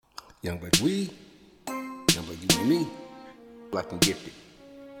Young black weed, young black you and me, black and gifted.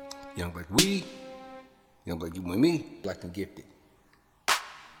 Young black weed, young black you and me, black and gifted.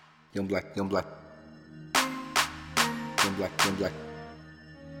 Young black, young black, young black, young black,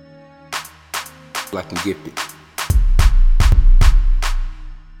 black and gifted.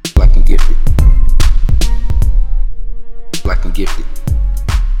 Black and gifted. Black and gifted.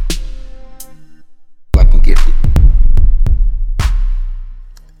 Black and gifted.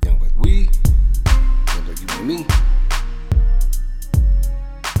 Young black weed, young black you and me.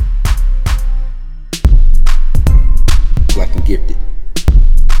 Black and gifted.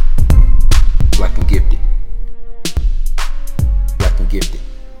 Black and gifted. Black and gifted.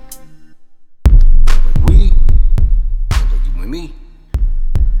 Young black weed, young black you and me.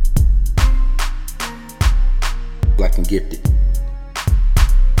 Black and gifted.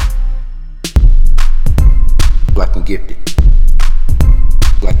 Black and gifted.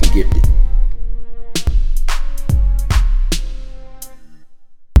 Black and gifted.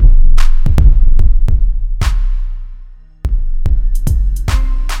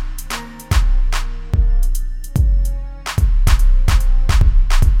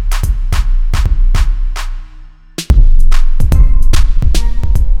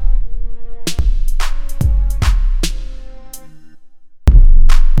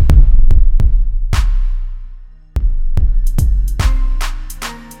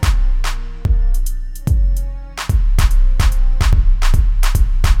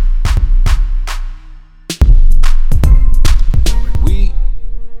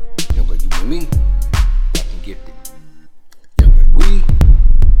 Me, black and gifted. Young black weed,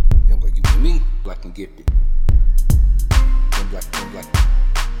 young black you and me, black and gifted. Young black, young black,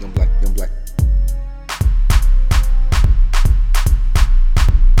 young black, young black.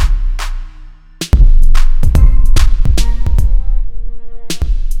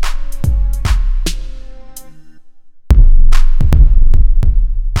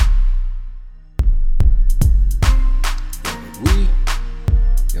 Young black weed,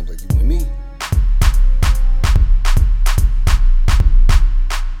 young black you and me.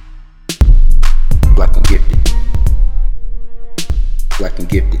 Black and gifted. Black and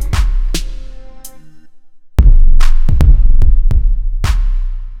gifted.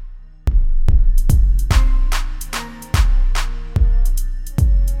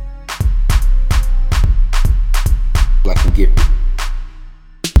 Black and gifted.